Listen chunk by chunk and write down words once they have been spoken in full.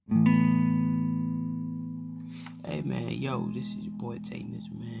Hey man, yo, this is your boy Tamus,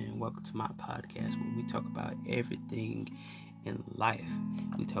 man. Welcome to my podcast where we talk about everything in life.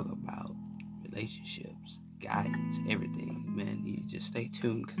 We talk about relationships, guidance, everything, man. You just stay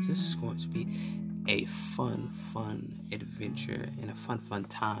tuned because this is going to be a fun adventure and a fun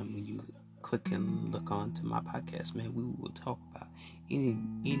time when you click and look on to my podcast, man. We will talk about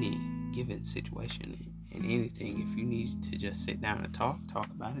any given situation and anything. If you need to just sit down and talk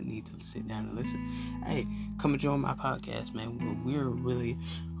about it, need to sit down and listen, hey, come and join my podcast, man, where we're really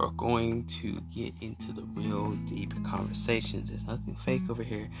are going to get into the real deep conversations. There's nothing fake over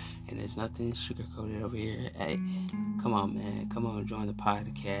here, and there's nothing sugar-coated over here. Hey, come on, man. Come on, join the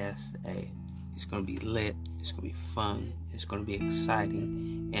podcast. Hey, it's going to be lit. It's going to be fun. It's going to be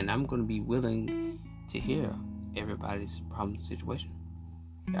exciting. And I'm going to be willing to hear everybody's problem situation.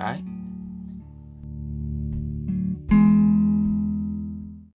 Alright?